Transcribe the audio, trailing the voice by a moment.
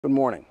Good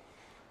morning.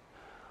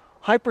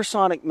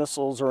 Hypersonic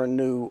missiles are a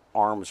new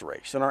arms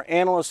race, and our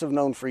analysts have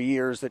known for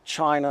years that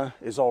China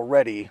is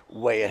already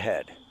way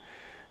ahead.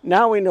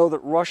 Now we know that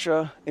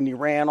Russia and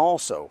Iran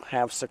also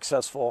have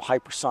successful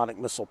hypersonic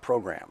missile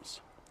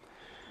programs.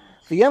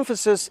 The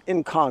emphasis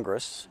in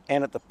Congress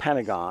and at the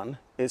Pentagon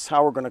is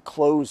how we're going to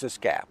close this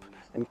gap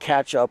and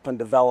catch up and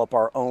develop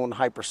our own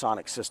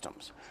hypersonic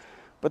systems.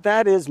 But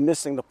that is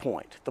missing the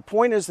point. The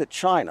point is that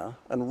China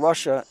and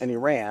Russia and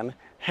Iran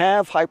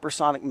have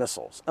hypersonic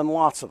missiles, and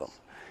lots of them.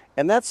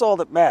 And that's all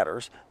that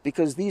matters,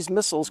 because these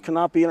missiles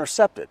cannot be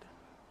intercepted.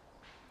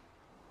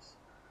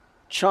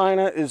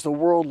 China is the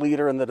world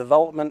leader in the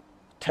development,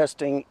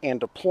 testing, and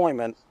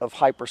deployment of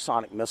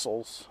hypersonic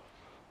missiles,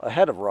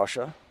 ahead of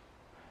Russia,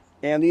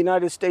 and the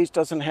United States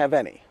doesn't have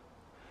any.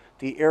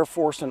 The Air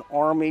Force and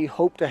Army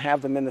hoped to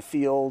have them in the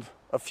field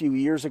a few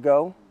years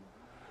ago,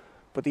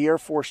 but the Air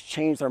Force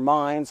changed their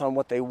minds on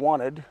what they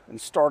wanted and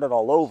started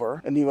all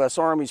over, and the U.S.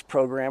 Army's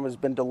program has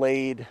been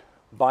delayed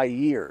by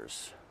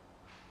years.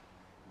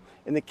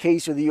 In the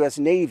case of the U.S.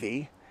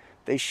 Navy,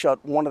 they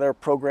shut one of their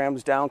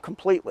programs down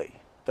completely.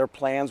 Their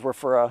plans were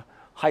for a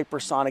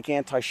hypersonic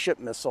anti-ship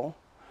missile,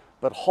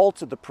 but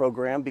halted the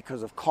program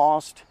because of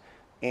cost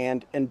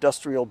and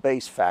industrial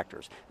base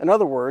factors. In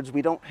other words,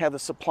 we don't have the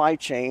supply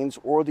chains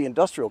or the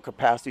industrial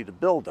capacity to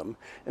build them,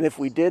 and if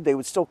we did, they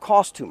would still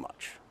cost too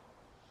much.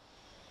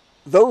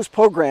 Those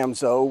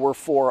programs, though, were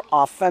for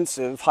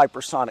offensive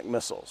hypersonic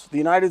missiles. The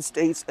United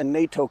States and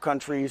NATO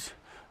countries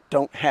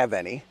don't have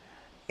any,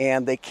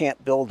 and they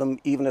can't build them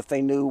even if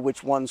they knew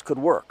which ones could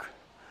work.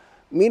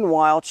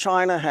 Meanwhile,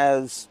 China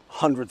has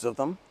hundreds of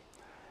them.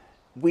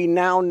 We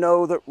now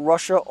know that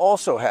Russia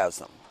also has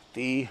them.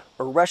 The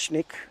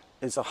Hypersonic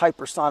is a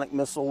hypersonic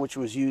missile which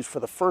was used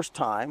for the first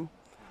time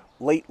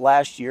late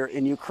last year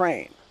in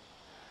Ukraine.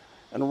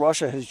 And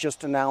Russia has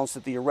just announced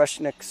that the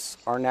Hypersonics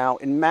are now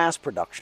in mass production.